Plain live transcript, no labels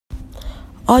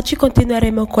Oggi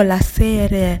continueremo con la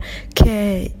serie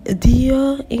che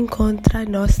Dio incontra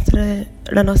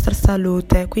la nostra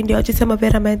salute, quindi oggi siamo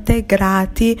veramente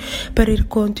grati per il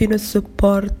continuo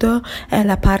supporto e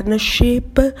la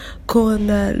partnership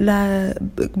con la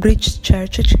Bridge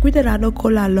Church. Ci guideranno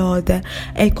con la lode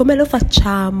e come lo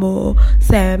facciamo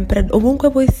sempre, ovunque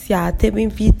voi siate, vi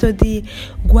invito di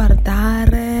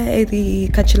guardare e di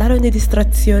cancellare ogni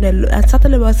distrazione, alzate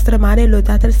le vostre mani e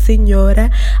lodate il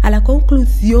Signore. Alla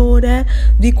conclusione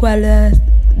di quella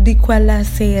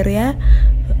serie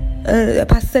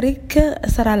Pastor Rick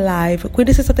sarà live,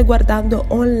 quindi se state guardando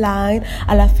online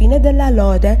alla fine della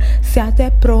lode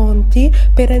siate pronti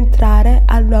per entrare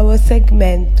al nuovo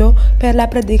segmento per la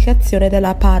predicazione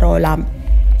della parola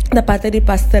da parte di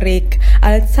Pastor Rick.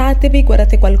 Alzatevi,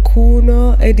 guardate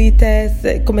qualcuno e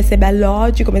dite come sei bello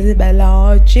oggi, come sei bella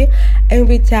oggi, e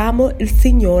invitiamo il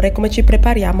Signore come ci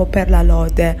prepariamo per la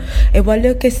lode. E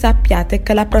voglio che sappiate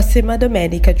che la prossima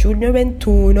domenica, giugno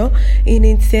 21,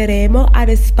 inizieremo ad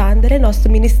espandere il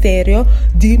nostro ministero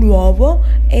di nuovo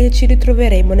e ci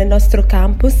ritroveremo nel nostro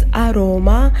campus a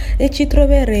Roma e ci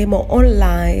troveremo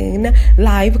online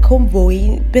live con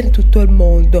voi per tutto il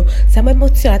mondo. Siamo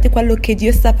emozionati quello che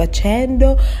Dio sta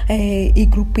facendo, i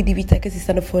gruppi di vita che si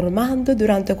stanno formando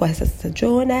durante questa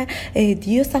stagione, e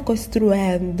Dio sta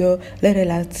costruendo le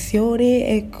relazioni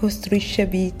e costruisce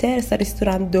vite, sta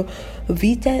ristorando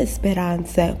vite e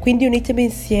speranze. Quindi unitevi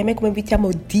insieme come invitiamo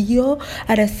Dio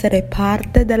ad essere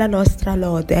parte della nostra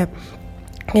lode.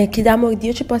 E chiediamo che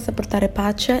Dio ci possa portare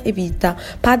pace e vita.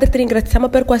 Padre, ti ringraziamo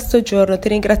per questo giorno, ti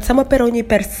ringraziamo per ogni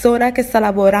persona che sta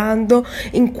lavorando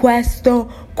in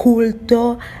questo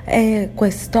culto, e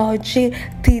quest'oggi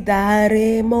ti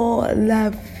daremo la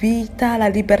vita, la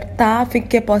libertà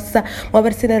affinché possa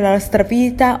muoversi nella nostra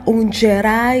vita.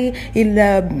 Ungerai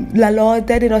la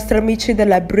lode dei nostri amici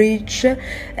della Bridge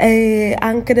e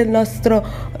anche del nostro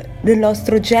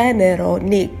genero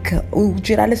Nick,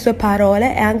 ungerà le sue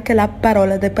parole e anche la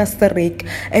parola del Pastor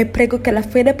Rick, e prego che la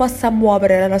fede possa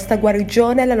muovere la nostra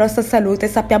guarigione e la nostra salute.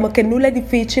 Sappiamo che nulla è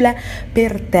difficile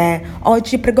per te.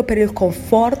 Oggi prego per il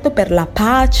conforto, per la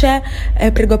pace,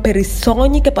 e prego per i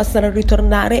sogni che possano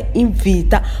ritornare in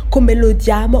vita come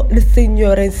lodiamo il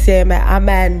Signore insieme.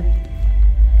 Amen.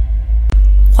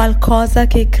 Qualcosa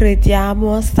che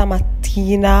crediamo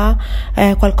stamattina,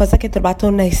 qualcosa che ho trovato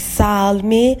nei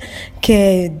Salmi,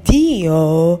 che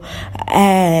Dio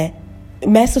è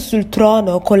messo sul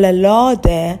trono con le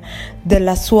lode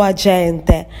della sua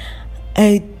gente.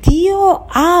 E Dio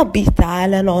abita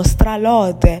la nostra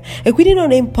lode, e quindi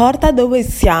non importa dove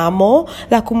siamo,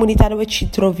 la comunità dove ci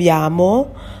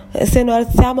troviamo, se noi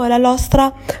alziamo la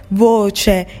nostra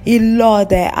voce in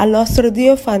lode al nostro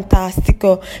Dio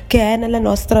fantastico che è nelle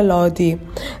nostre lodi,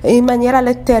 in maniera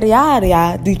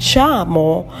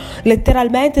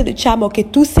letteralmente diciamo che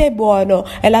tu sei buono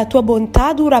e la tua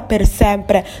bontà dura per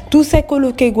sempre, tu sei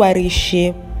quello che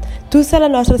guarisci, tu sei la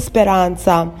nostra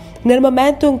speranza. Nel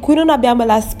momento in cui non abbiamo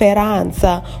la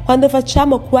speranza, quando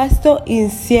facciamo questo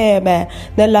insieme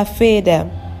nella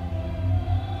fede,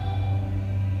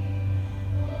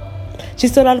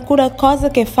 ci sono alcune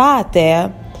cose che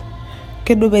fate,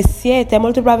 che dove siete,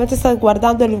 molto probabilmente state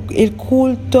guardando il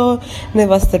culto nel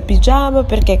vostro pigiama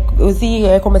perché così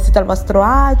è come siete al vostro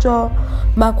agio,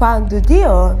 ma quando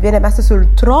Dio viene messo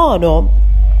sul trono,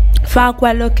 fa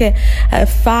quello che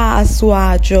fa a suo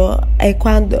agio, e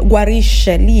quando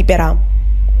guarisce, libera.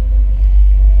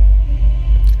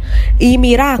 I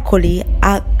miracoli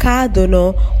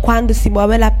accadono quando si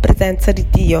muove la presenza di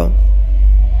Dio.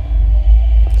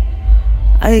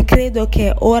 Credo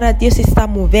che ora Dio si sta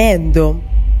muovendo,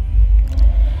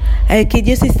 che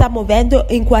Dio si sta muovendo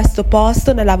in questo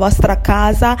posto, nella vostra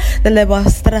casa, nella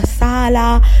vostra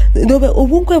sala,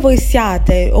 ovunque voi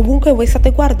siate, ovunque voi state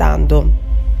guardando.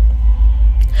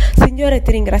 Signore,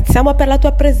 ti ringraziamo per la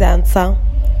tua presenza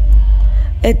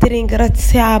e ti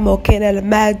ringraziamo che nel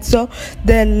mezzo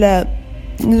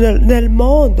del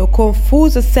mondo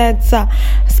confuso, senza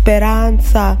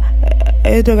speranza,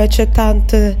 e dove c'è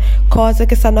tante cose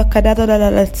che stanno accadendo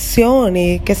nelle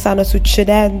nazioni, che stanno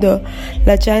succedendo,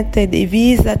 la gente è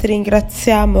divisa, ti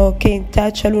ringraziamo che in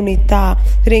te c'è l'unità,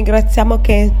 ti ringraziamo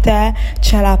che in te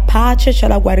c'è la pace, c'è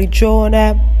la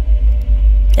guarigione,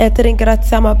 e ti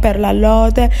ringraziamo per la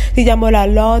lode. Ti diamo la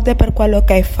lode per quello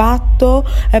che hai fatto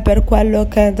e per quello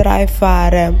che andrai a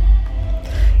fare,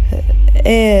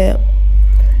 e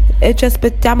ci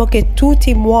aspettiamo che tu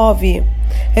ti muovi.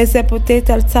 E se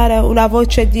potete alzare una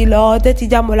voce di lode, ti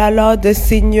diamo la lode,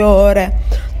 Signore.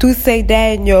 Tu sei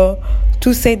degno,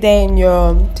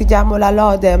 ti diamo la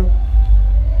lode.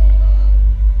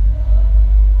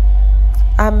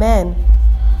 Amen.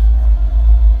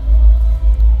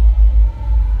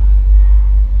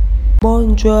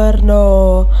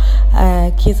 Buongiorno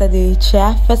Chiesa di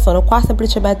CF, sono qua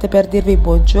semplicemente per dirvi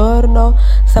buongiorno,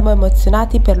 siamo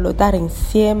emozionati per lodare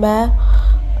insieme.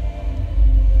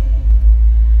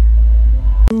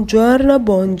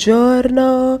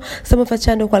 Buongiorno, stiamo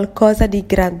facendo qualcosa di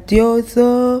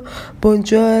grandioso.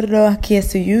 Buongiorno a chi è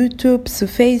su YouTube, su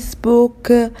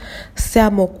Facebook.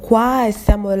 Siamo qua e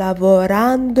stiamo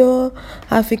lavorando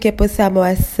affinché possiamo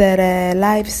essere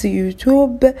live su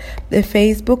YouTube e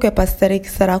Facebook, e Pastor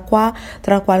X sarà qua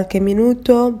tra qualche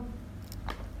minuto.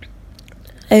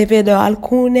 E vedo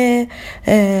alcune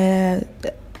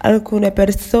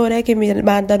persone che mi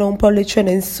mandano un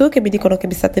pollicione in su, che mi dicono che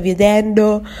mi state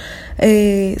vedendo.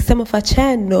 Stiamo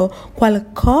facendo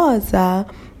qualcosa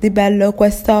di bello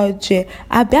quest'oggi.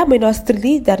 Abbiamo i nostri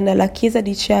leader nella chiesa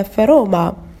di CF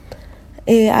Roma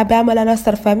e abbiamo la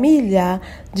nostra famiglia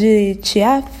di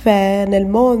CF nel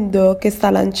mondo che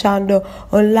sta lanciando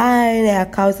online a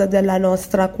causa della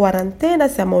nostra quarantena.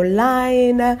 Siamo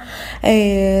online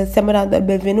e stiamo dando il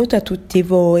benvenuto a tutti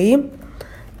voi.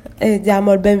 E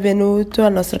diamo il benvenuto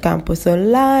al nostro campus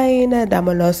online,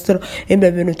 diamo il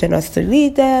benvenuto ai nostri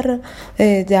leader,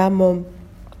 ci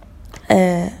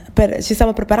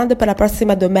stiamo preparando per la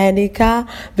prossima domenica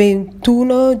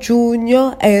 21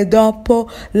 giugno e dopo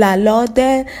la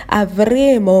lode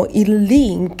avremo il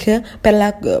link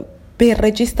per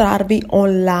registrarvi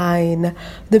online.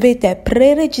 Dovete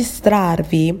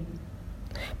pre-registrarvi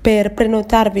per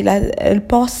prenotarvi il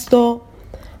posto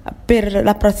per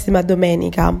la prossima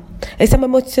domenica, e siamo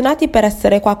emozionati per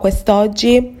essere qua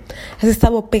quest'oggi.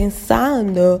 Stavo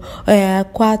pensando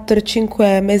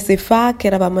 4-5 mesi fa che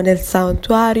eravamo nel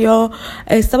santuario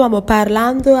e stavamo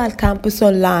parlando al campus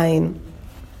online,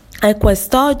 e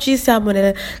quest'oggi siamo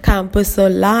nel campus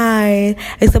online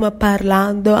e stiamo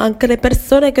parlando anche alle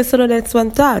persone che sono nel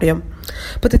santuario.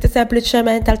 Potete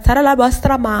semplicemente alzare la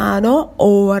vostra mano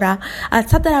ora,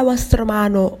 alzate la vostra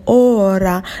mano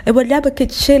ora, e vogliamo che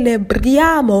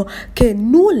celebriamo che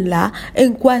nulla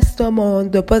in questo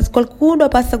mondo, qualcuno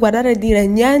possa guardare e dire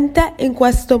niente in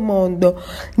questo mondo,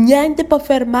 niente può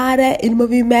fermare il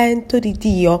movimento di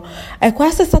Dio, e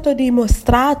questo è stato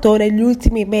dimostrato negli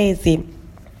ultimi mesi.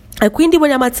 E quindi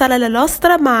vogliamo alzare le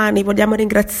nostre mani, vogliamo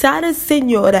ringraziare il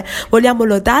Signore, vogliamo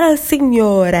lodare il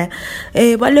Signore,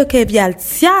 e voglio che vi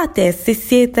alziate se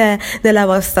siete nella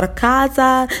vostra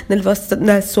casa,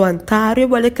 nel suo altario.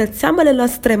 Voglio che alziamo le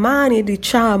nostre mani e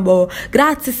diciamo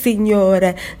grazie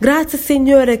Signore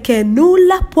che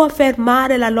nulla può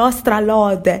fermare la nostra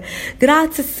lode.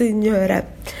 Grazie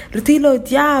Signore, ti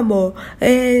lodiamo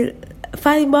e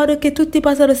fai in modo che tutti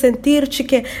possano sentirci,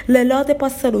 che le lode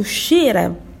possano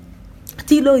uscire.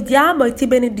 Ti lodiamo e ti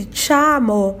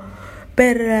benediciamo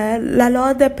per la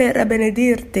lode, per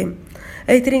benedirti,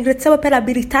 e ti ringraziamo per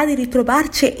l'abilità di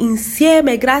ritrovarci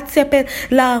insieme. Grazie per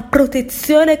la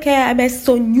protezione che hai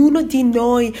messo ognuno di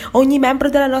noi, ogni membro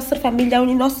della nostra famiglia,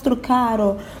 ogni nostro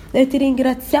caro, e ti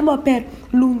ringraziamo per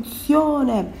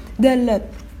l'unzione della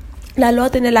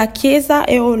lode nella chiesa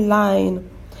e online.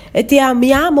 E ti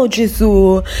amiamo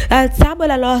Gesù, alziamo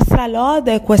la nostra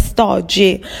lode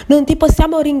quest'oggi, non ti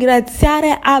possiamo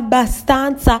ringraziare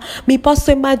abbastanza. Mi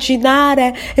posso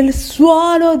immaginare il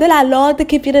suono della lode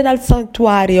che viene dal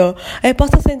santuario, e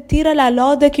posso sentire la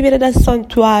lode che viene dal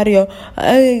santuario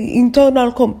intorno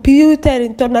al computer,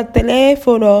 intorno al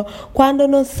telefono. Quando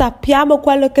non sappiamo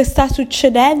quello che sta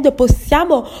succedendo,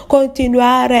 possiamo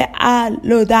continuare a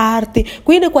lodarti.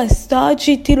 Quindi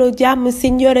quest'oggi ti lodiamo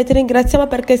Signore, ti ringraziamo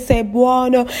perché sei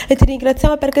buono, e ti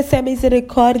ringraziamo perché sei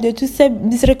misericordia. Tu sei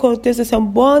misericordioso, sei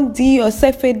un buon Dio,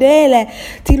 sei fedele.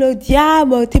 Ti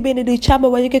lodiamo, ti benediciamo.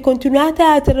 Voglio che continuate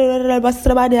a tenere le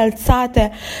vostre mani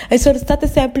alzate, e sono state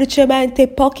semplicemente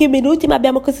pochi minuti, ma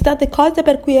abbiamo così tante cose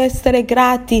per cui essere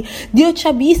grati. Dio ci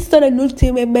ha visto negli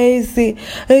ultimi mesi,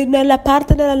 nella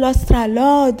parte della nostra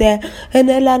lode e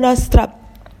nella nostra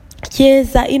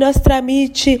chiesa. I nostri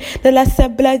amici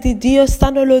nell'assemblea di Dio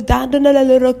stanno lodando nella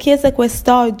loro chiesa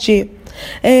quest'oggi,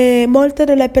 e molte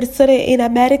delle persone in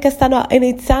America stanno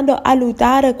iniziando a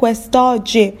lodare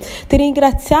quest'oggi. Ti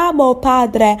ringraziamo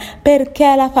Padre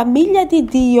perché la famiglia di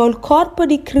Dio, il corpo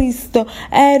di Cristo,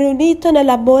 è riunito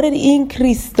nell'amore in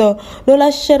Cristo. Non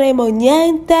lasceremo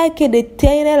niente che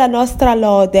detiene la nostra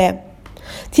lode.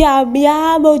 Ti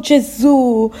amiamo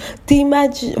Gesù,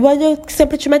 voglio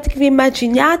semplicemente che vi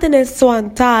immaginiate nel suo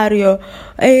altario,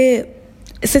 e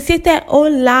se siete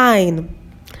online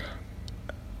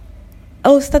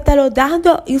o state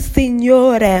lodando il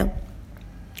Signore,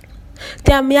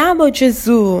 ti amiamo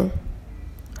Gesù,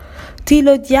 ti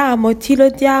lodiamo, ti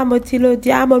lodiamo, ti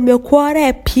lodiamo. Il mio cuore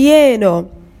è pieno,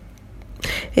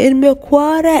 il mio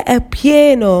cuore è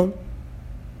pieno.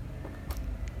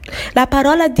 La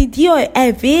parola di Dio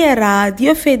è vera,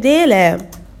 Dio è fedele.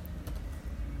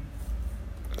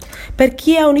 Per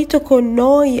chi è unito con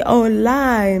noi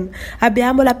online,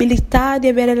 abbiamo l'abilità di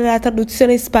avere la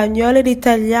traduzione in spagnolo e in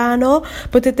italiano.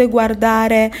 Potete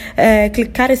guardare,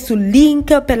 cliccare sul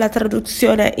link per la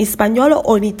traduzione in spagnolo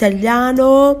o in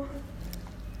italiano.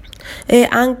 E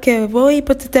anche voi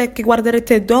potete, che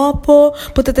guarderete dopo,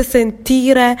 potete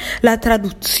sentire la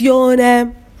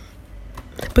traduzione.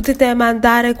 Potete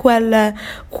mandare quel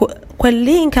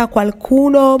link a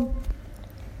qualcuno.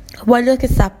 Voglio che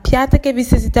sappiate che vi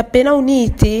siete appena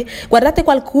uniti. Guardate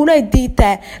qualcuno e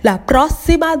dite: la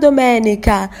prossima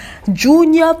domenica,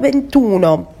 giugno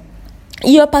 21,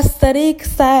 io e Pastor Rick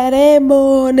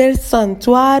saremo nel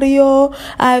santuario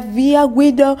a via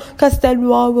Guido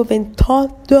Castelnuovo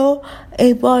 28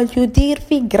 e voglio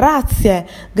dirvi grazie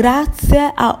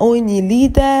a ogni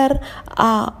leader,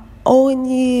 a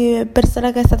ogni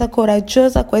persona che è stata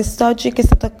coraggiosa quest'oggi, che è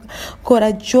stata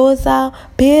coraggiosa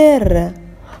per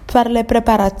fare le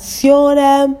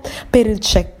preparazioni, per il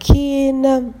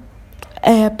check-in,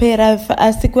 per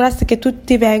assicurarsi che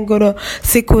tutti vengono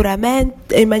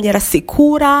sicuramente in maniera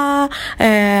sicura.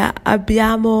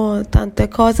 Abbiamo tante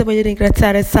cose. Voglio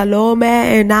ringraziare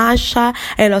Salome e Nasha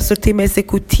e il nostro team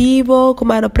esecutivo,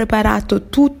 come hanno preparato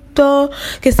tutto,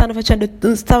 che stanno facendo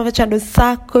un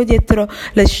sacco dietro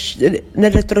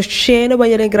nel retroscena.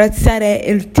 Voglio ringraziare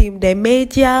il team dei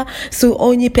media su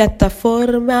ogni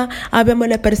piattaforma. Abbiamo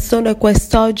le persone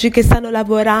quest'oggi che stanno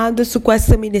lavorando su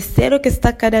questo ministero che sta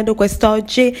accadendo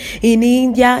quest'oggi in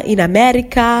India, in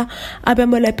America.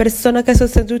 Abbiamo le persone che sono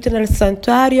sedute nel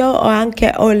santuario o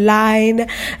anche online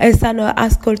e stanno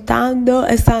ascoltando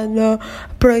e stanno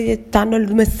proiettando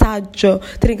il messaggio.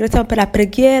 Ti ringraziamo per la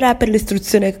preghiera, per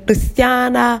l'istruzione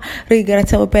cristiana,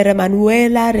 ringraziamo per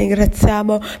Emanuela,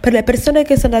 ringraziamo per le persone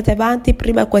che sono andate avanti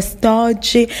prima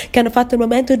quest'oggi, che hanno fatto un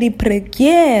momento di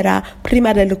preghiera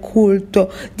prima del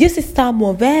culto. Dio si sta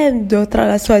muovendo tra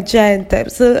la sua gente.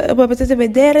 Come potete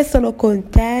vedere, sono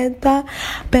contenta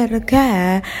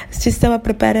perché ci stiamo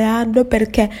preparando,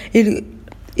 perché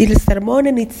il sermone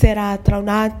inizierà tra un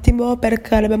attimo,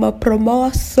 perché l'abbiamo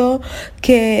promosso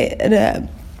che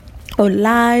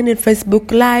online, il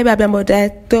Facebook Live. Abbiamo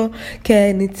detto che è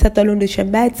iniziato alle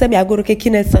 11:30. Mi auguro che chi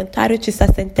nel santuario ci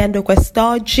sta sentendo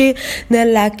quest'oggi,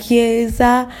 nella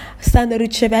chiesa, stanno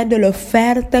ricevendo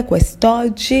l'offerta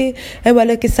quest'oggi, e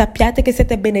voglio che sappiate che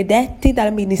siete benedetti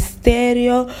dal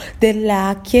ministero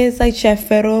della chiesa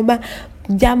ICF Roma.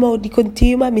 Diamo di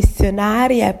continuo a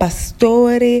missionari, ai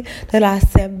pastori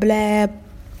dell'assemblea.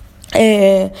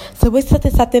 E se voi siete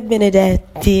stati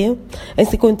benedetti e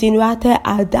se continuate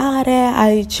a dare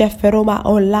ai CF Roma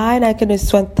online, anche nel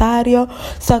santuario,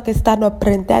 so che stanno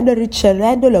prendendo e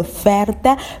ricevendo le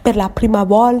offerte per la prima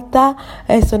volta,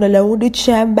 e sono le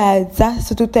 11:30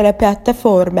 su tutte le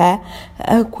piattaforme.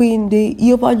 Quindi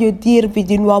io voglio dirvi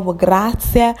di nuovo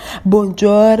grazie,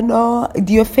 buongiorno,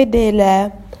 Dio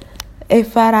fedele e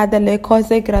farà delle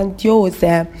cose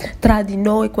grandiose tra di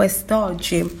noi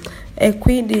quest'oggi. E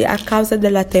quindi, a causa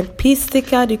della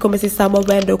tempistica di come si sta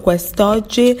muovendo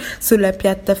quest'oggi sulle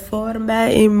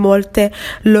piattaforme, in molte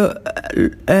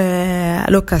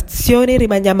locazioni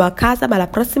rimaniamo a casa, ma la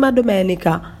prossima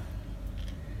domenica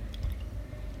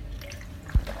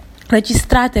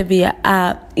registratevi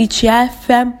a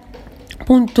icf.org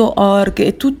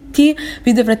e tutti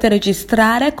vi dovrete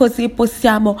registrare, così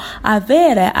possiamo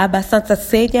avere abbastanza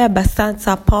sedie,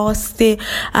 abbastanza posti.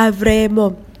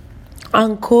 Avremo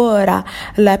ancora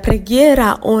la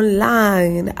preghiera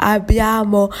online,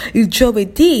 abbiamo il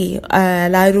giovedì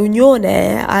la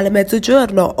riunione alle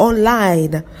mezzogiorno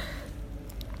online.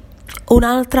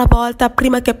 Un'altra volta,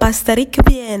 prima che Pastor Rick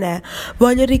viene,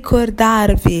 voglio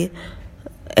ricordarvi,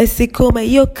 e siccome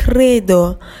io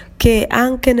credo che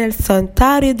anche nel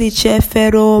santuario di CF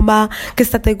Roma che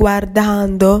state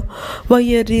guardando,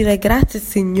 voglio dire grazie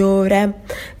Signore.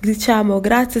 Diciamo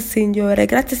grazie Signore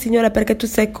perché tu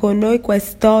sei con noi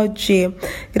quest'oggi.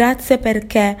 Grazie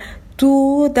perché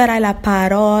tu darai la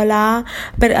parola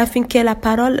affinché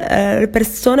le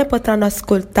persone potranno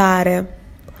ascoltare.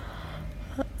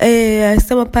 E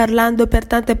stiamo parlando per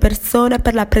tante persone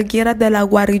per la preghiera della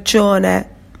guarigione.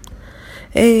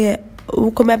 E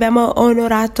come abbiamo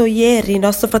onorato ieri il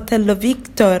nostro fratello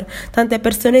Victor, tante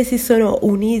persone si sono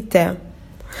unite.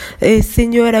 Il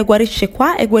Signore guarisce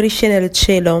qua e guarisce nel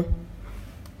cielo.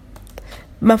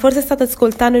 Ma forse state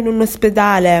ascoltando in un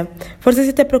ospedale, forse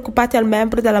siete preoccupati al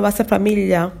membro della vostra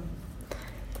famiglia.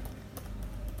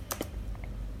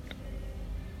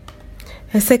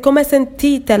 E se come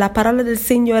sentite la parola del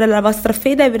Signore, la vostra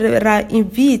fede verrà in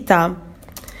vita.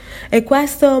 e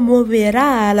questo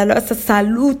muoverà la nostra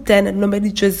salute nel nome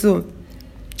di Gesù.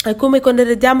 È come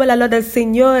quando diamo la lode al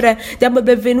Signore, diamo il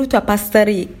benvenuto a Pastor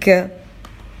Rick.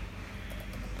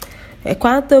 E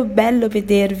quanto bello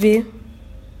vedervi.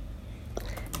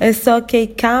 E so che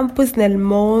i campus nel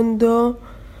mondo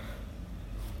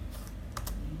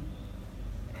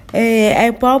è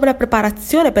un po' una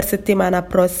preparazione per settimana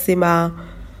prossima,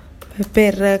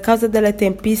 per causa delle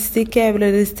tempistiche,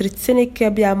 le restrizioni che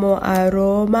abbiamo a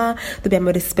Roma. Dobbiamo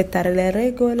rispettare le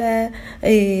regole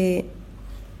e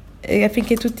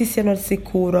affinché tutti siano al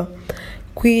sicuro.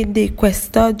 Quindi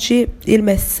quest'oggi il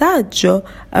messaggio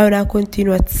è una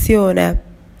continuazione.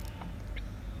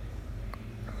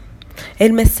 E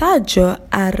il messaggio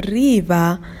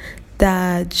arriva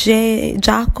da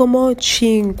Giacomo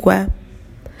 5,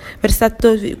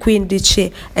 versetto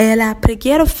 15. E la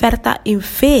preghiera offerta in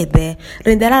fede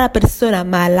renderà la persona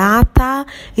malata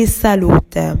in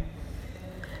salute.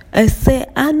 E se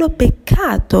hanno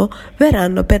peccato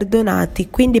verranno perdonati.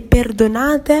 Quindi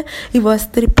perdonate i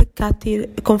vostri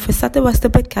peccati, confessate i vostri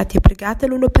peccati e pregate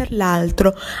l'uno per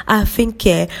l'altro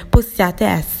affinché possiate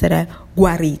essere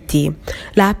guariti.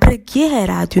 La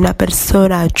preghiera di una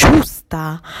persona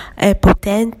giusta è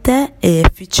potente e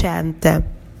efficiente.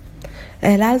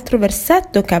 E l'altro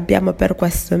versetto che abbiamo per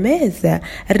questo mese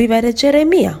arriva da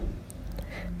Geremia,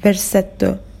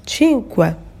 versetto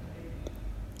 5.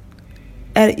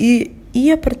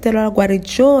 Io porterò la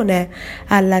guarigione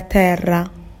alla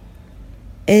terra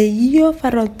e io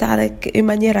farò in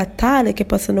maniera tale che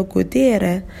possano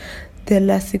godere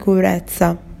della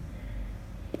sicurezza.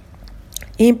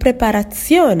 In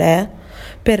preparazione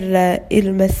per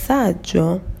il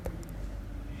messaggio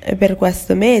per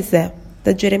questo mese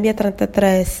da Geremia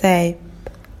 33:6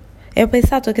 e ho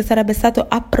pensato che sarebbe stato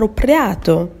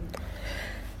appropriato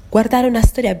guardare una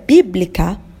storia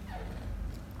biblica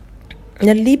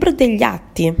nel libro degli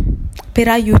Atti per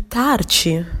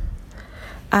aiutarci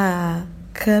a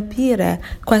capire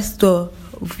questo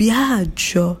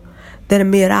viaggio del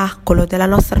miracolo della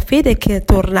nostra fede che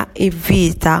torna in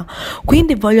vita.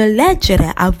 Quindi voglio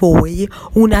leggere a voi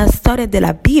una storia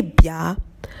della Bibbia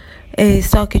e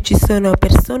so che ci sono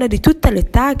persone di tutta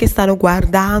l'età che stanno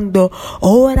guardando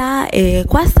ora e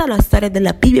questa è una storia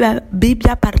della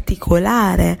Bibbia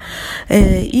particolare.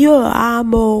 Io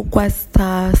amo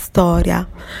questa storia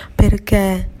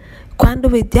perché quando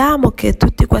vediamo che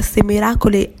tutti questi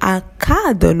miracoli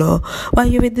accadono,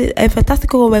 voglio vedere, è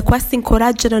fantastico come questi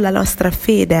incoraggiano la nostra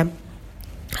fede.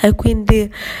 E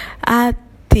quindi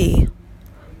Atti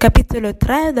capitolo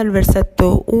 3 dal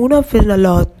versetto 1 fino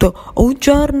all'8. Un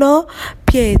giorno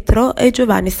Pietro e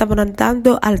Giovanni stavano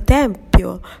andando al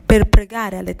tempio per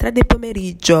pregare alle 3 del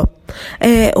pomeriggio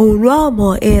e un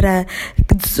uomo era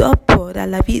zoppo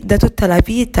da tutta la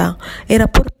vita, era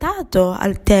portato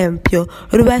al tempio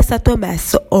dove è stato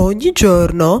messo ogni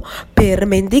giorno per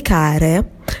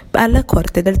mendicare alla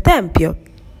corte del tempio.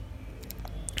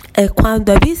 E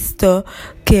quando ha visto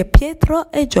che Pietro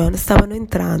e John stavano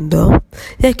entrando,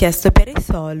 gli ha chiesto per i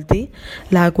soldi,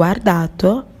 l'ha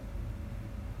guardato.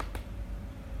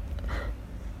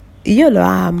 Io lo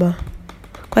amo.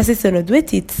 Questi sono due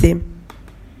tizi.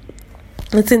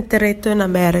 Lo sentirete in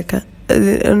America.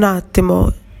 Un attimo.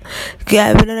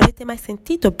 Che non avete mai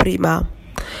sentito prima.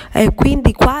 E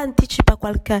quindi qua anticipa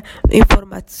qualche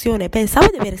informazione. Pensavo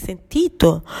di aver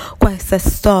sentito questa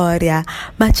storia,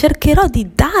 ma cercherò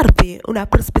di darvi una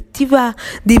prospettiva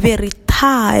di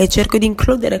verità e cerco di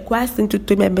includere questo in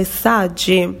tutti i miei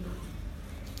messaggi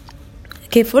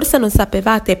che forse non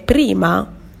sapevate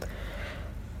prima.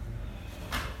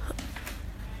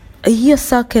 Io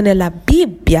so che nella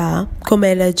Bibbia,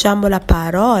 come leggiamo la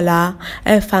parola,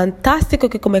 è fantastico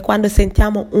che come quando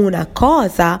sentiamo una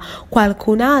cosa,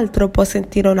 qualcun altro può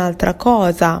sentire un'altra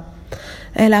cosa.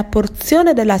 È la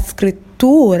porzione della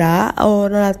scrittura o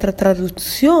un'altra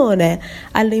traduzione,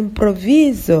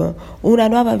 all'improvviso una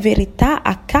nuova verità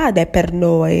accade per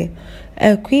noi.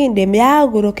 E quindi mi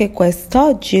auguro che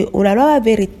quest'oggi una nuova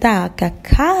verità che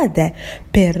accade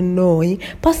per noi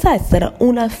possa essere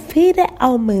una fede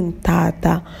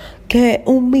aumentata, che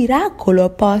un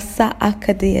miracolo possa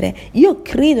accadere. Io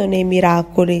credo nei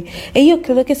miracoli e io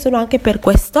credo che sono anche per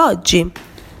quest'oggi.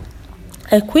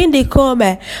 E quindi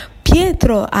come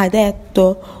Pietro ha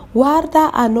detto,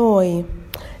 guarda a noi,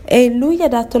 e lui ha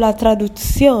dato la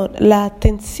traduzione,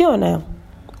 l'attenzione,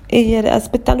 e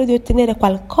aspettando di ottenere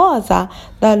qualcosa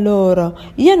da loro.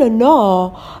 Io non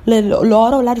ho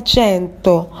l'oro o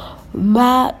l'argento,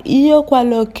 ma io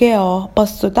quello che ho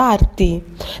posso darti.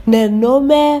 Nel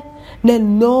nome,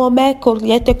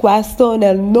 cogliete questo,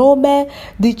 nel nome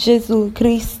di Gesù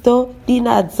Cristo di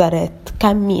Nazaret,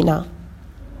 cammina.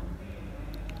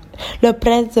 lo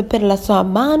prese per la sua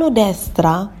mano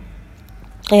destra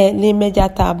e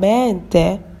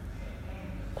immediatamente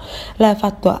l'ha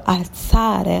fatto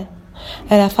alzare,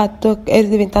 è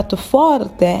diventato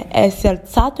forte e si è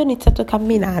alzato e ha iniziato a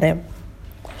camminare.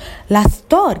 La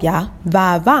storia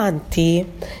va avanti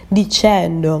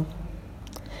dicendo,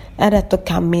 è andato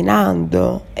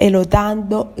camminando e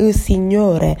lodando il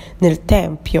Signore nel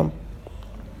Tempio.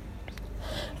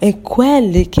 E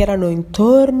quelli che erano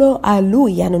intorno a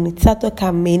lui hanno iniziato a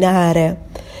camminare,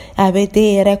 a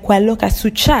vedere quello che è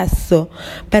successo,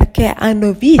 perché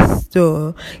hanno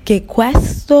visto che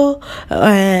questo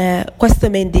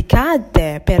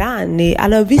mendicante per anni,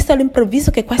 hanno visto all'improvviso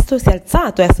che questo si è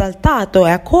alzato, è saltato,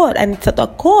 ha iniziato a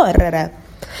correre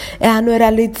e hanno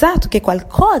realizzato che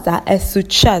qualcosa è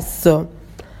successo.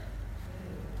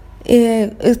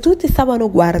 E tutti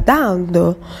stavano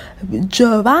guardando.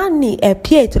 Giovanni e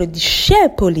Pietro,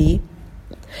 discepoli,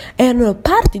 erano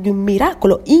parte di un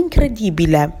miracolo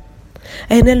incredibile.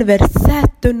 E nel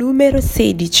versetto numero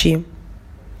 16,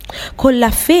 con la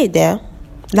fede,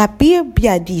 la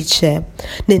Bibbia dice,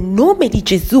 nel nome di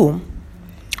Gesù,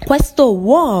 questo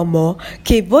uomo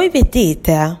che voi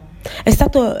vedete è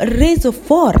stato reso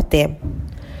forte.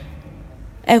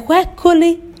 E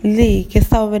eccoli lì che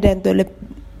stavo vedendo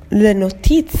le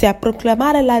notizie, a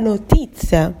proclamare la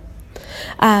notizia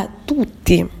a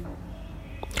tutti.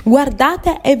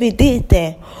 Guardate e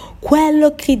vedete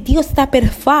quello che Dio sta per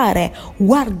fare,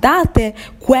 guardate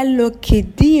quello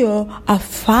che Dio ha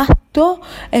fatto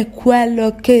e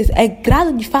quello che è in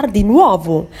grado di fare di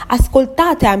nuovo.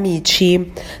 Ascoltate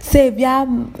amici, se vi ha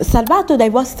salvato dai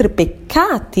vostri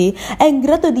peccati è in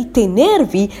grado di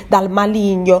tenervi dal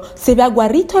maligno. Se vi ha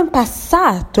guarito in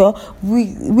passato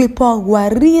vi può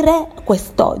guarire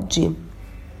quest'oggi.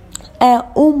 È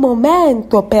un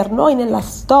momento per noi nella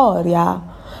storia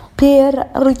per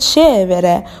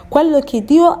ricevere quello che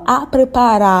Dio ha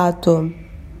preparato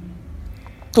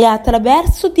e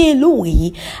attraverso di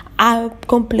Lui ha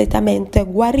completamente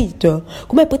guarito.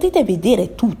 Come potete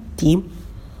vedere tutti.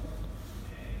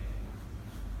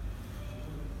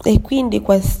 E quindi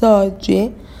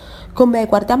quest'oggi, come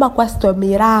guardiamo a questo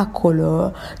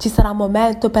miracolo, ci sarà un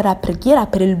momento per la preghiera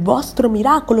per il vostro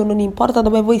miracolo, non importa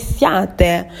dove voi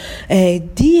siate.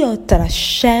 Dio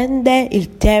trascende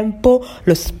il tempo,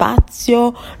 lo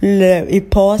spazio, i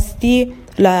posti,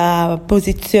 la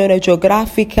posizione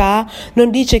geografica. Non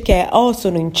dice che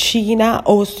sono in Cina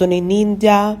o sono in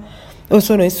India o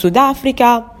sono in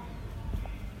Sudafrica.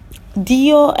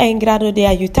 Dio è in grado di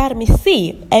aiutarmi?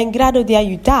 Sì, è in grado di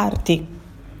aiutarti.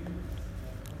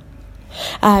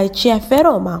 ICF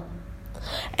Roma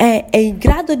è in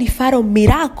grado di fare un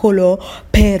miracolo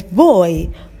per voi,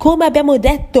 come abbiamo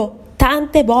detto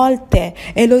tante volte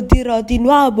e lo dirò di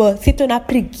nuovo. Siete una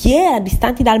preghiera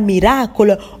distanti dal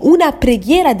miracolo, una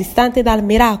preghiera distante dal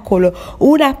miracolo,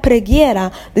 una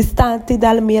preghiera distante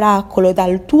dal miracolo,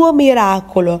 dal tuo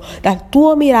miracolo, dal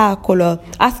tuo miracolo.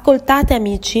 Ascoltate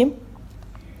amici,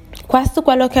 questo è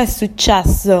quello che è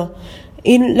successo.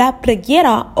 La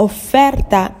preghiera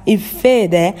offerta in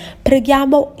fede,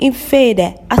 preghiamo in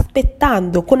fede,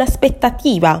 aspettando, con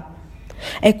aspettativa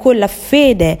e con la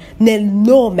fede nel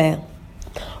nome.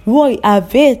 Voi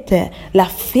avete la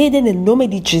fede nel nome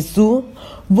di Gesù?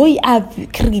 Voi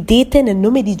credete nel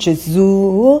nome di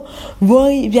Gesù?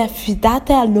 Voi vi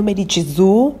affidate al nome di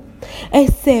Gesù?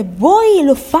 E se voi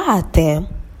lo fate,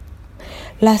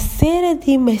 la serie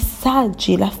di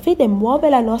messaggi, la fede muove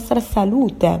la nostra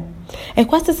salute. E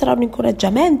questo sarà un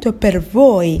incoraggiamento per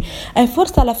voi. E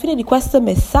forse alla fine di questo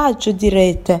messaggio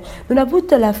direte: non ho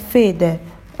avuto la fede,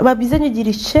 ma ho bisogno di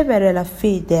ricevere la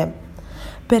fede,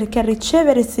 perché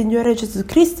ricevere il Signore Gesù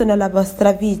Cristo nella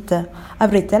vostra vita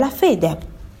avrete la fede.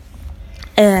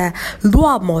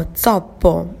 L'uomo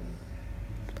zoppo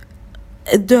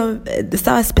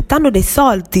stava aspettando dei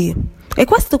soldi, e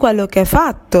questo è quello che ha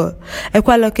fatto, è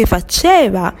quello che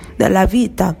faceva nella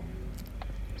vita.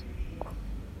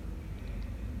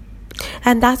 È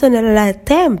andato nel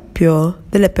tempio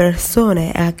delle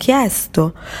persone e ha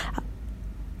chiesto,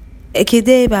 e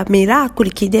chiedeva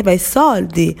miracoli, chiedeva i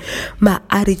soldi, ma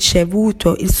ha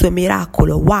ricevuto il suo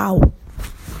miracolo. Wow!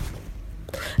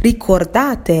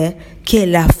 Ricordate che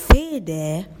la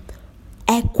fede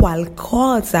è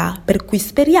qualcosa per cui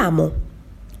speriamo,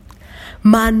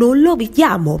 ma non lo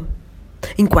vediamo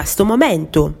in questo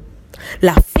momento.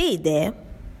 La fede,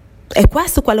 e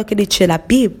questo è quello che dice la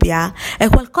Bibbia, è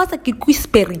qualcosa di cui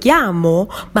speriamo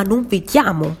ma non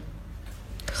vediamo.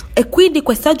 E quindi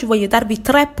quest'oggi voglio darvi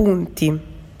 3 punti.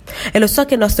 E lo so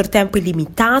che il nostro tempo è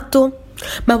limitato,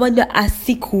 ma voglio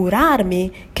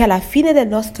assicurarmi che alla fine del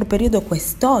nostro periodo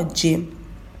quest'oggi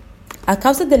A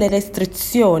causa delle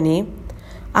restrizioni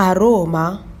a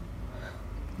Roma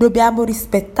dobbiamo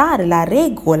rispettare la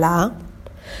regola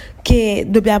che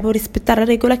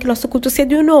il nostro culto sia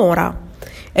di un'ora.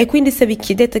 E quindi se vi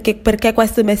chiedete che perché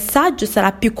questo messaggio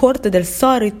sarà più corto del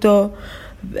solito,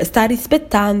 sta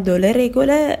rispettando le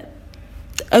regole.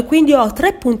 Quindi ho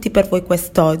 3 punti per voi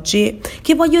quest'oggi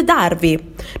che voglio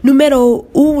darvi. Numero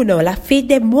 1, la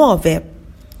fede muove.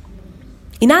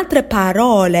 In altre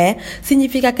parole,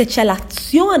 significa che c'è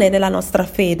l'azione nella nostra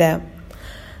fede.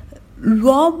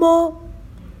 L'uomo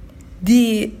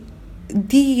di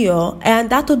Dio è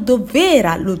andato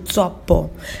dov'era lo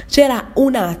zoppo. C'era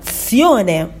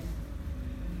un'azione.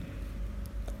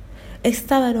 E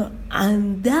stavano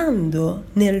andando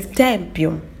nel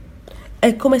tempio.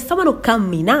 E come stavano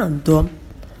camminando,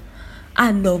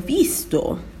 hanno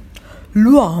visto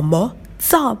l'uomo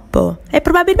zoppo. E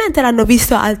probabilmente l'hanno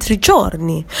visto altri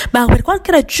giorni, ma per qualche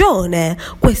ragione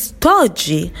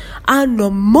quest'oggi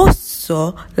hanno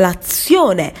mosso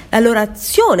l'azione. La loro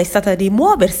azione è stata di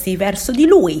muoversi verso di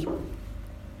lui.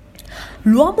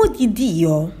 L'uomo di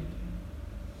Dio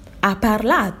ha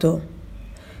parlato.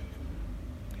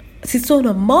 Si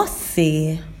sono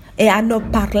mossi e hanno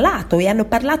parlato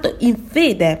in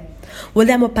fede.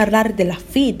 Vogliamo parlare della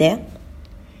fede?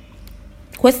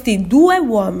 Questi 2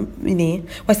 uomini,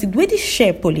 questi 2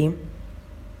 discepoli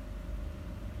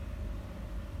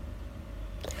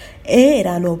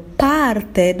erano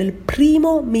parte del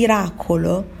primo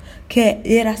miracolo che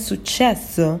era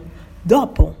successo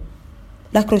dopo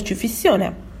la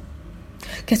crocifissione,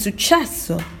 che è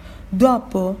successo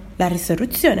dopo la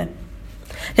risurrezione,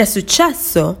 che è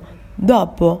successo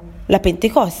dopo la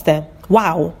Pentecoste.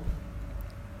 Wow!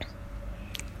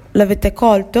 L'avete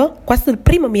colto? Questo è il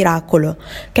primo miracolo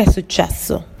che è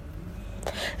successo.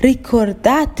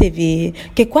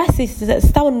 Ricordatevi che questi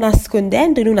stavano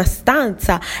nascondendo in una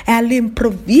stanza e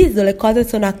all'improvviso le cose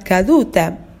sono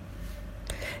accadute.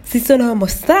 Si sono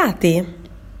mostrati.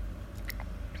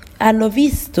 Hanno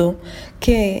visto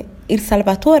che il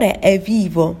Salvatore è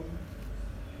vivo.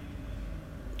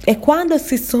 E quando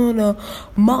si sono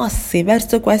mossi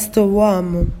verso questo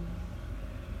uomo,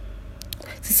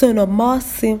 si sono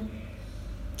mossi,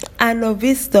 hanno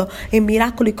visto i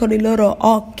miracoli con i loro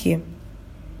occhi,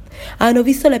 hanno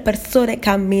visto le persone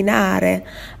camminare,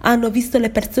 hanno visto le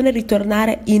persone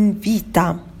ritornare in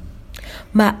vita.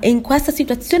 Ma in questa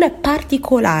situazione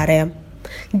particolare,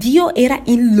 Dio era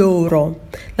in loro,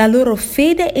 la loro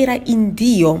fede era in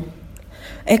Dio.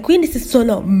 E quindi si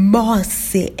sono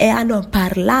mossi e hanno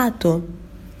parlato.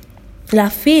 La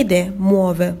fede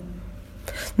muove.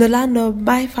 Non l'hanno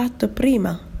mai fatto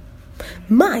prima.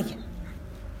 Mai.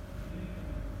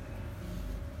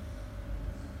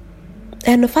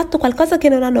 E hanno fatto qualcosa che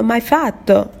non hanno mai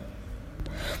fatto.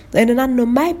 E non hanno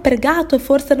mai pregato,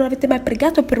 forse non avete mai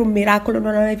pregato per un miracolo,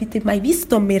 non avete mai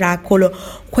visto un miracolo.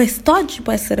 Quest'oggi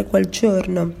può essere quel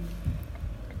giorno.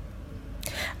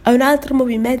 È un altro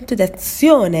movimento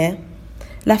d'azione.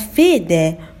 La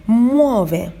fede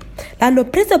muove. L'hanno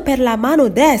preso per la mano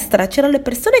destra. C'erano le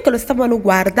persone che lo stavano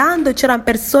guardando, c'erano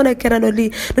persone che erano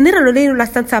lì, non erano lì in una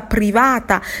stanza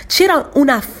privata, c'era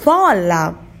una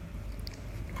folla.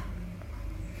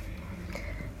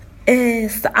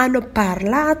 E hanno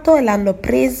parlato e l'hanno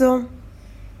preso.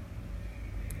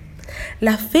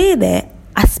 La fede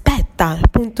aspetta,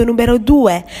 punto numero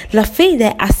 2, la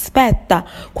fede aspetta.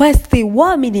 Questi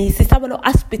uomini si stavano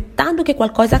aspettando che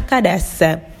qualcosa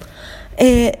accadesse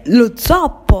e lo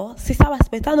zoppo si stava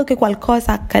aspettando che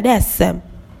qualcosa accadesse.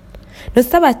 Non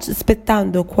stava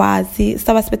aspettando quasi,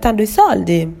 stava aspettando i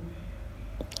soldi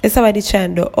e stava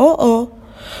dicendo oh,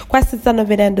 questi stanno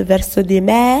venendo verso di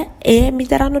me e mi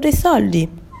daranno dei soldi.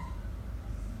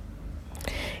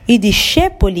 I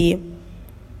discepoli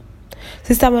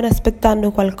si stavano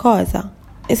aspettando qualcosa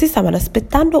e si stavano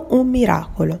aspettando un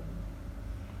miracolo.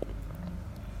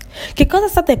 Che cosa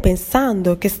state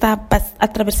pensando che sta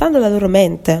attraversando la loro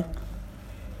mente?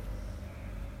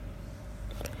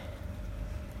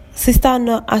 Si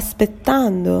stanno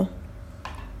aspettando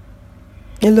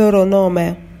il loro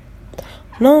nome,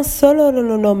 non solo il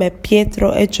loro nome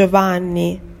Pietro e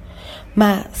Giovanni,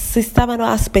 ma si stavano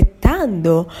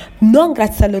aspettando non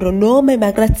grazie al loro nome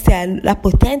ma grazie alla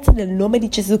potenza del nome di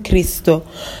Gesù Cristo.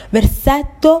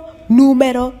 Versetto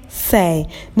numero 6.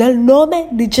 Nel nome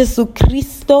di Gesù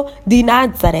Cristo di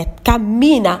Nazaret,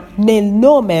 cammina nel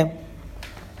nome.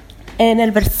 E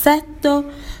nel versetto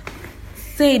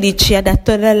 16 ha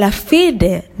detto nella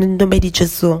fede nel nome di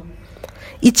Gesù.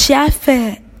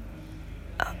 ICF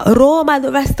Roma,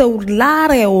 dovreste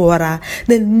urlare ora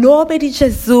nel nome di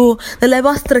Gesù, nelle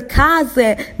vostre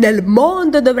case, nel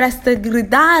mondo dovreste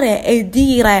gridare e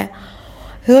dire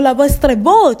con le vostre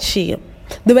voci.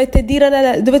 Dovete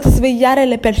svegliare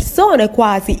le persone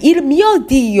quasi. Il mio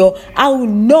Dio ha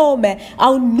un nome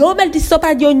al di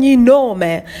sopra di ogni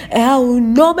nome, e ha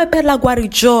un nome per la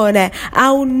guarigione,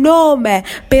 ha un nome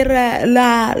per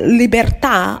la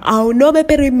libertà, ha un nome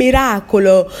per il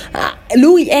miracolo.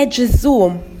 Lui è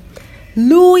Gesù.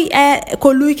 Lui è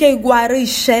colui che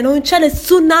guarisce, non c'è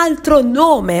nessun altro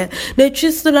nome per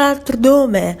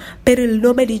il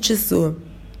nome di Gesù.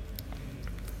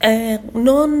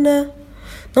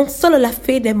 Non solo la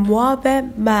fede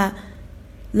muove, ma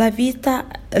la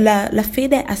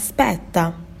fede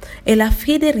aspetta e la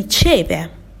fede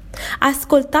riceve.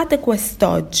 Ascoltate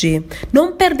quest'oggi,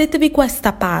 non perdetevi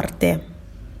questa parte.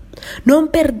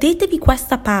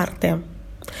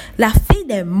 La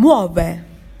fede muove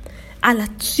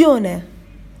all'azione,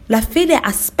 la fede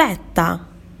aspetta.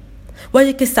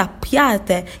 Voglio che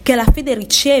sappiate che la fede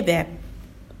riceve.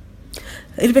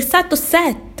 Il versetto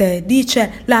 7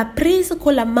 dice: l'ha preso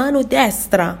con la mano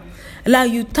destra, l'ha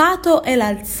aiutato e l'ha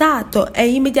alzato, e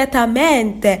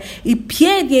immediatamente i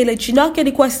piedi e le ginocchia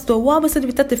di questo uomo sono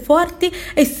diventate forti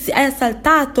e è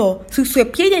saltato sui suoi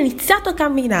piedi e ha iniziato a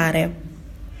camminare.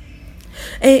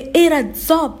 E era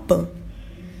Zob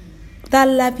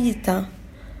dalla vita.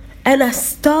 È una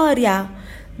storia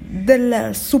del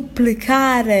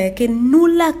supplicare che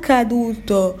nulla è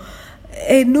accaduto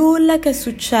e nulla che è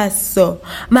successo,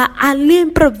 ma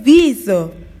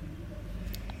all'improvviso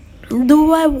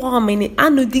 2 uomini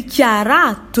hanno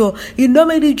dichiarato il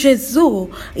nome di Gesù.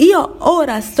 Io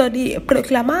ora sto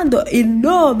proclamando il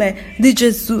nome di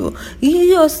Gesù.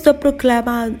 Io sto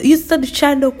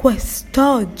dicendo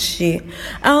quest'oggi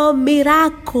è un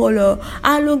miracolo.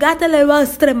 Allungate le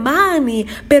vostre mani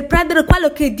per prendere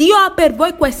quello che Dio ha per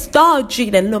voi quest'oggi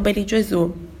nel nome di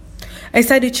Gesù. E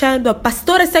stai dicendo: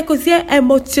 pastore, sei così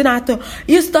emozionato.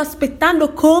 Io sto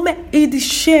aspettando come i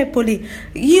discepoli.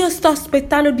 Io sto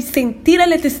aspettando di sentire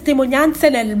le testimonianze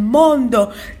nel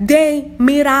mondo dei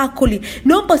miracoli.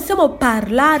 Non possiamo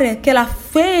parlare che la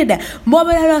fede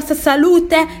muove la nostra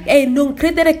salute e non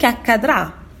credere che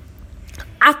accadrà.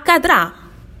 Accadrà.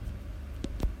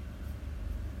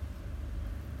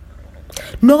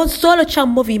 Non solo c'è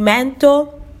un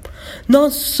movimento,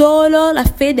 non solo la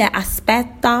fede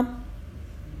aspetta.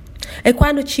 E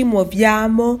quando ci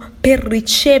muoviamo per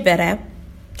ricevere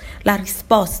la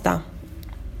risposta,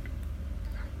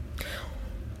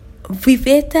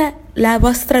 vivete la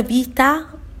vostra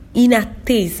vita in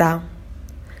attesa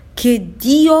che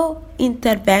Dio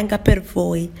intervenga per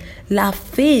voi. La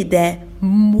fede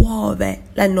muove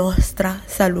la nostra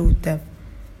salute.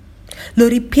 Lo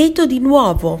ripeto di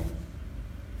nuovo.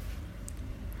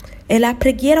 È la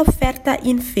preghiera offerta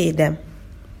in fede.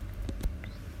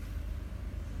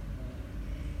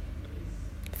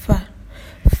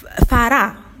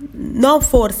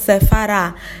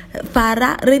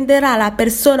 Renderà la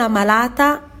persona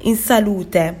malata in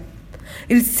salute.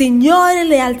 Il Signore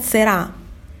le alzerà.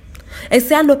 E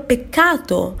se hanno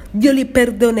peccato, Dio li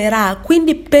perdonerà.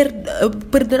 Quindi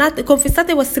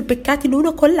confessate i vostri peccati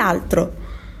l'uno con l'altro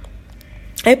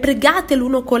e pregate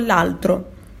l'uno con l'altro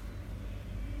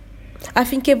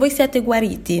affinché voi siate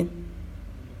guariti.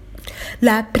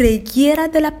 La preghiera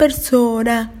della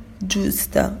persona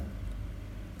giusta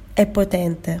è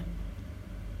potente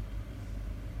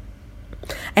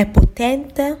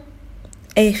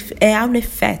e ha un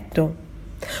effetto.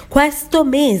 Questo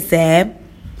mese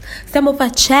stiamo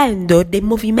facendo dei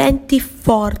movimenti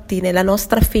forti nella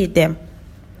nostra fede.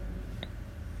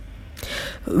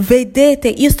 Vedete,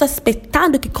 io sto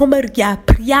aspettando che come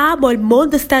riapriamo, il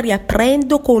mondo sta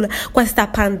riaprendo con questa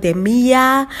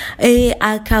pandemia e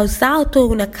ha causato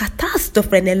una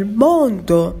catastrofe nel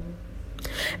mondo.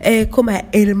 E come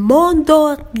il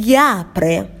mondo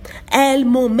riapre, è il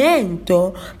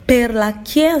momento per la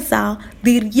Chiesa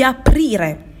di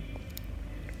riaprire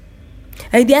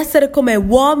e di essere come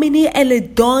uomini e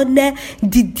le donne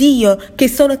di Dio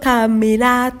che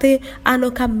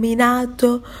hanno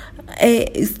camminato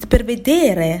per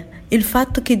vedere il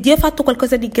fatto che Dio ha fatto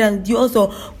qualcosa di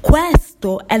grandioso.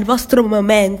 Questo è il vostro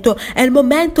momento, è il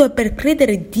momento per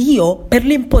credere Dio per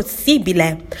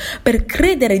l'impossibile,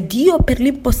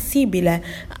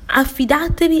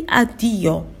 affidatevi a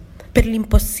Dio per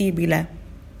l'impossibile.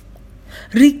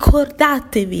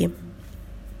 Ricordatevi,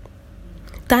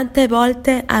 tante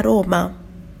volte a Roma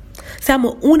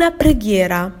siamo una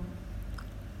preghiera.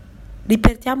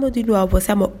 Ripetiamo di nuovo,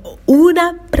 siamo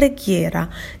una preghiera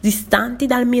distanti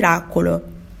dal miracolo.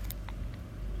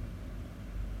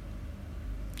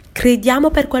 Crediamo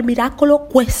per quel miracolo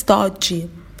quest'oggi.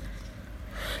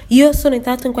 Io sono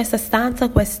entrato in questa stanza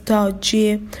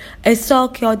quest'oggi e so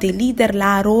che ho dei leader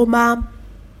là a Roma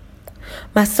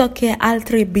ma so che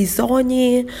altri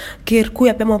bisogni per cui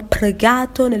abbiamo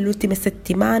pregato nelle ultime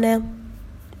settimane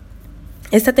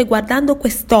e state guardando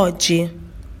quest'oggi.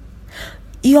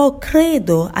 Io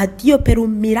credo a Dio per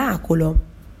un miracolo.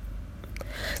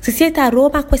 Se siete a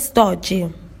Roma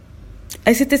quest'oggi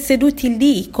e siete seduti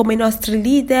lì come i nostri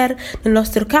leader nel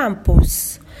nostro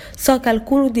campus, so che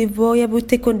alcuni di voi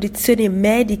avete condizioni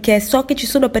mediche, so che ci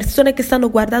sono persone che stanno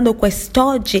guardando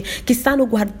quest'oggi, che stanno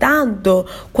guardando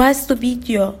questo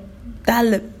video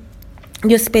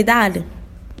dagli ospedali.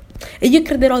 E io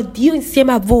crederò a Dio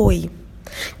insieme a voi,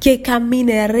 che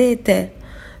camminerete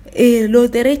e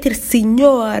loderete il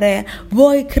Signore.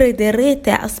 Voi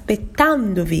crederete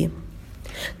aspettandovi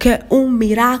che un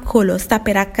miracolo sta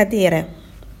per accadere.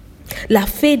 La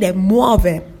fede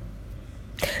muove,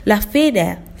 la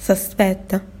fede si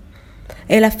aspetta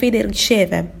e la fede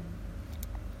riceve.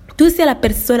 Tu sei la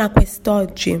persona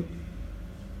quest'oggi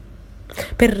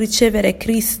per ricevere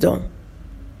Cristo,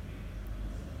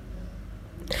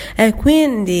 e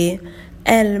quindi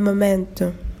è il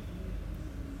momento.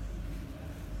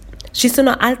 Ci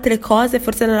sono altre cose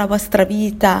forse nella vostra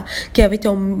vita che avete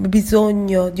un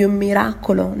bisogno di un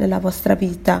miracolo nella vostra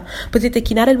vita. Potete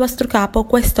chinare il vostro capo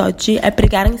quest'oggi e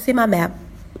pregare insieme a me.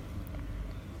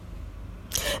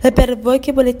 E per voi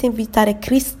che volete invitare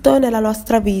Cristo nella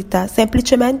vostra vita,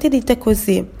 semplicemente dite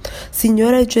così: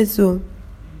 Signore Gesù,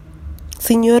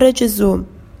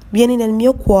 vieni nel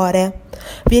mio cuore,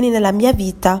 vieni nella mia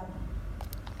vita,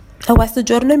 da questo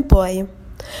giorno in poi,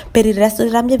 per il resto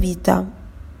della mia vita.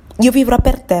 Io vivrò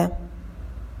per te.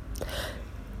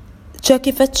 Ciò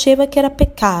che facevo che era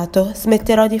peccato,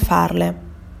 smetterò di farle.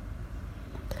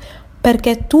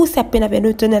 Perché tu sei appena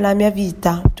venuto nella mia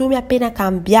vita, tu mi hai appena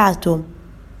cambiato.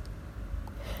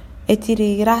 E ti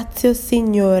ringrazio,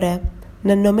 Signore,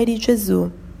 nel nome di Gesù.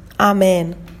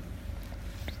 Amen.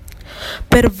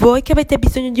 Per voi che avete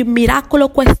bisogno di un miracolo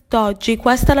quest'oggi,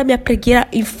 questa è la mia preghiera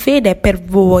in fede per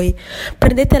voi.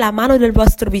 Prendete la mano del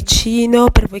vostro vicino,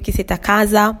 per voi che siete a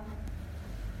casa.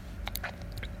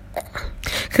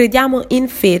 Crediamo in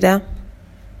fede,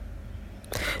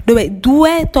 dove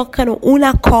due toccano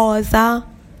una cosa,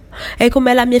 e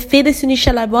come la mia fede si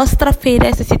unisce alla vostra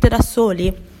fede se siete da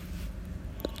soli.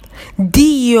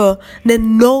 Dio, nel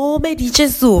nome di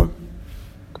Gesù,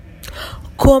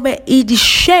 come i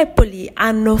discepoli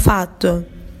hanno fatto.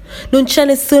 Non c'è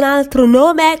nessun altro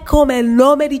nome come il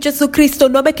nome di Gesù Cristo,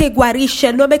 il nome che guarisce,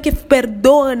 il nome che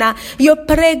perdona. Io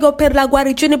prego per la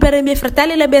guarigione per i miei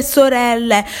fratelli e le mie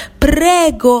sorelle.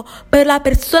 Prego per la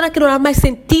persona che non ha mai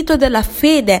sentito della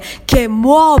fede, che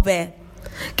muove,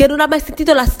 che non ha mai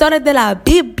sentito la storia della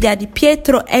Bibbia di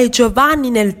Pietro e Giovanni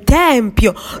nel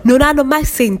Tempio. Non hanno mai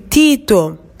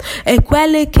sentito. E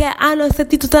quelli che hanno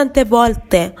sentito tante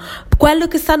volte, quello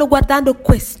che stanno guardando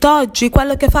quest'oggi,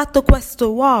 quello che ha fatto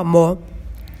questo uomo.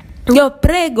 Io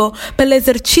prego per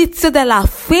l'esercizio della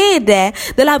fede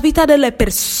nella vita delle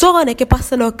persone, che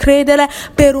possano credere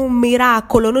per un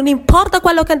miracolo. Non importa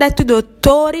quello che hanno detto i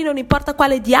dottori, non importa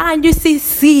quale diagnosi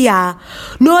sia,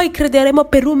 noi crederemo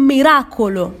per un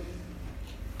miracolo,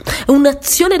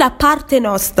 un'azione da parte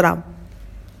nostra.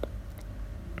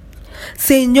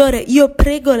 Signore, io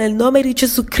prego nel nome di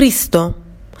Gesù Cristo,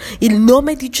 il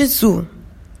nome di Gesù,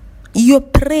 io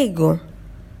prego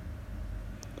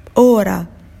ora.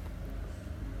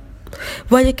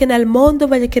 Voglio che nel mondo,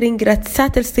 voglio che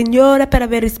ringraziate il Signore per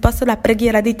aver risposto alla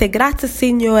preghiera. Dite grazie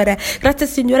Signore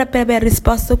per aver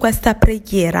risposto a questa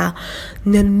preghiera.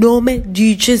 Nel nome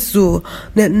di Gesù,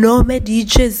 nel nome di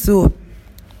Gesù.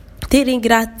 Ti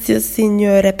ringrazio,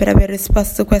 Signore, per aver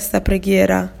risposto a questa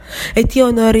preghiera, e ti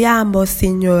onoriamo,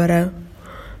 Signore,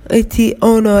 e ti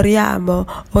onoriamo,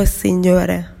 oh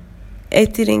Signore, e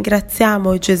ti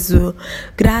ringraziamo, Gesù.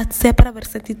 Grazie per aver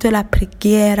sentito la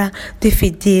preghiera dei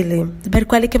fedeli, per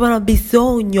quelli che avevano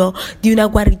bisogno di una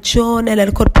guarigione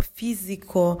nel corpo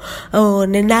fisico o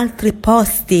in altri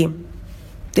posti.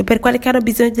 Per quelli che hanno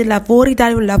bisogno di lavori,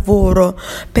 dai un lavoro.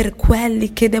 Per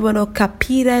quelli che devono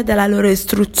capire della loro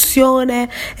istruzione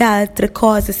e altre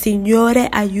cose, Signore,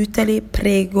 aiutali,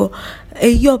 prego. E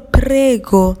io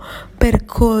prego per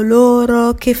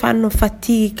coloro che fanno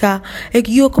fatica, e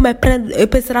io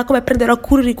penserò come prenderò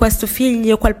cura di questo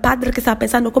figlio, quel padre che sta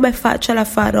pensando come ce la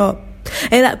farò.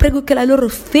 E prego che la loro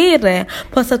fede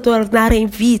possa tornare in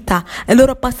vita, e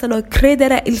loro possano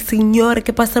credere il Signore,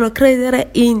 che possano credere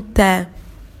in te.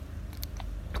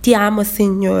 Ti amo,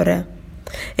 Signore,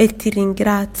 e ti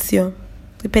ringrazio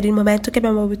per il momento che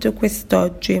abbiamo avuto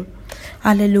quest'oggi.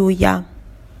 Alleluia.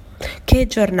 Che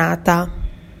giornata!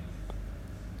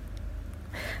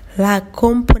 La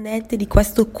componente di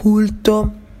questo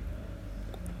culto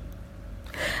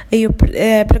e io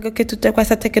prego che tutta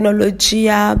questa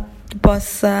tecnologia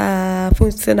possa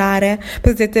funzionare.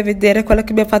 Potete vedere quello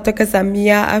che abbiamo fatto a casa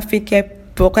mia affinché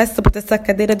questo potesse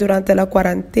accadere durante la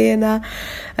quarantena.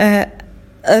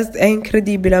 È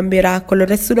incredibile, è un miracolo,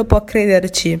 nessuno può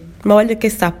crederci, ma voglio che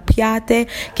sappiate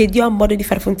che Dio ha un modo di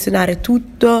far funzionare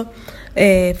tutto,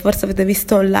 e forse avete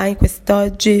visto online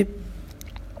quest'oggi,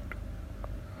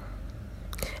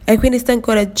 e quindi sto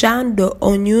incoraggiando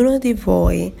ognuno di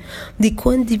voi di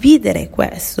condividere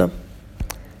questo.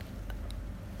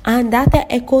 Andate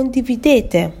e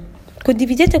condividete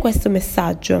questo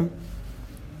messaggio.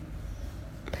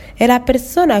 E la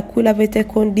persona a cui l'avete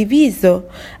condiviso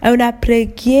è una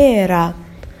preghiera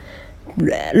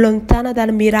lontana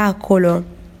dal miracolo.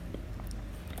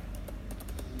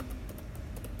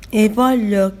 E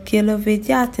voglio che lo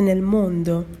vediate nel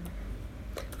mondo.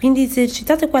 Quindi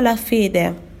esercitate quella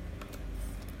fede.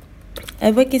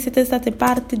 E voi che siete state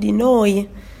parte di noi,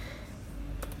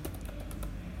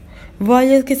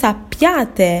 voglio che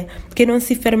sappiate che non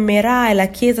si fermerà e la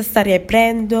Chiesa sta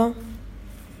riaprendo.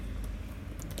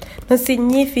 Non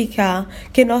significa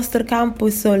che il nostro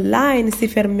campus online si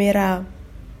fermerà.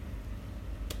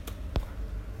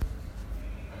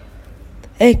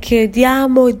 E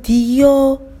chiediamo a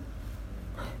Dio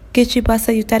che ci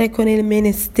possa aiutare con il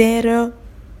ministero.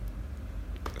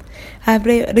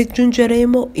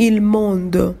 Raggiungeremo il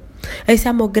mondo. E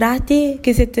siamo grati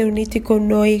che siete uniti con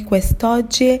noi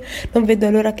quest'oggi. Non vedo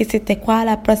l'ora che siete qua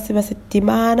la prossima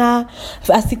settimana.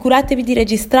 Assicuratevi di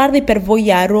registrarvi per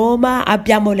voi a Roma.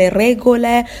 Abbiamo le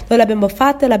regole, non l'abbiamo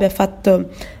fatto, l'ha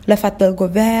fatto il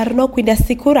governo, quindi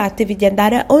assicuratevi di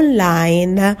andare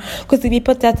online, così vi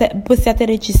possiate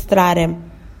registrare.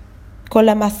 Con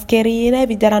la mascherina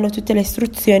vi daranno tutte le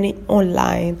istruzioni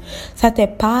online. Siate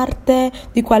parte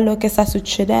di quello che sta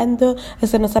succedendo, e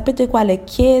se non sapete quale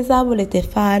chiesa volete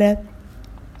fare,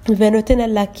 venite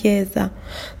nella chiesa.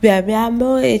 Vi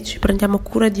amiamo e ci prendiamo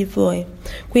cura di voi.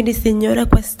 Quindi, Signore,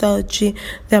 quest'oggi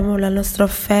diamo la nostra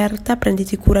offerta,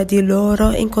 prenditi cura di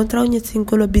loro, incontra ogni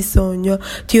singolo bisogno.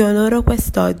 Ti onoro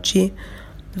quest'oggi.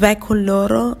 Vai con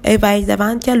loro e vai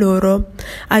davanti a loro.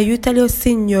 Aiutali, oh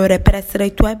Signore, per essere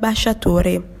i tuoi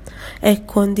ambasciatori e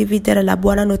condividere la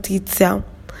buona notizia.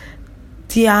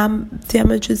 Ti amo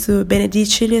Gesù,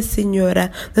 benedicili, oh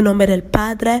Signore, nel nome del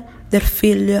Padre, del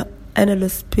Figlio e nello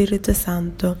Spirito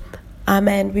Santo.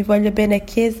 Amen. Vi voglio bene,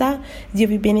 Chiesa. Dio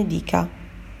vi benedica.